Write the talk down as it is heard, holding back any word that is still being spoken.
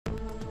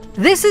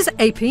This is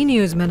AP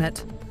News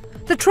Minute.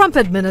 The Trump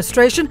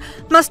administration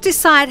must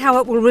decide how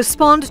it will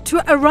respond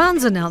to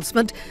Iran's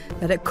announcement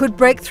that it could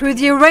break through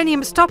the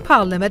uranium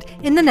stockpile limit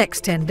in the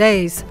next 10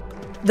 days.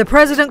 The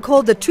president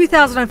called the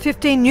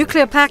 2015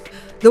 nuclear pact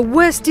the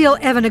worst deal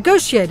ever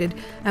negotiated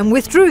and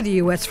withdrew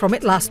the US from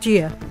it last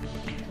year.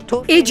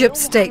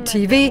 Egypt's state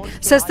TV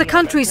says the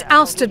country's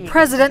ousted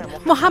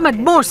President Mohammed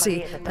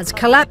Morsi has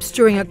collapsed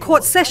during a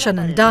court session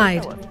and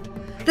died.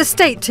 The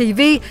state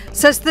TV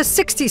says the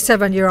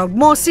 67-year-old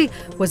Morsi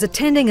was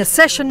attending a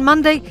session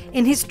Monday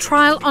in his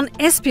trial on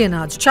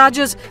espionage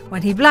charges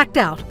when he blacked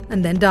out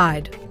and then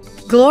died.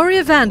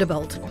 Gloria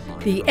Vanderbilt,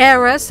 the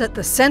heiress at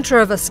the centre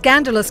of a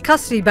scandalous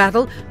custody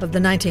battle of the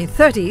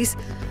 1930s,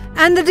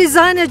 and the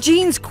designer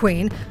jeans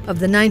queen of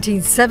the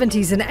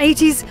 1970s and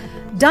 80s,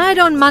 died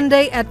on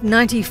Monday at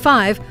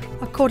 95,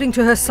 according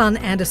to her son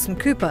Anderson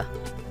Cooper.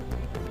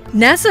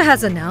 NASA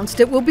has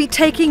announced it will be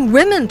taking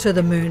women to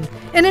the moon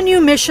in a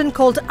new mission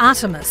called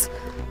Artemis,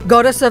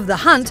 goddess of the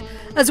hunt,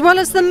 as well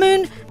as the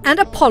moon and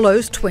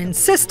Apollo's twin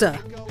sister.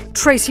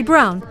 Tracy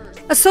Brown,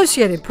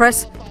 Associated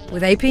Press,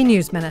 with AP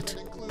News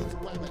Minute.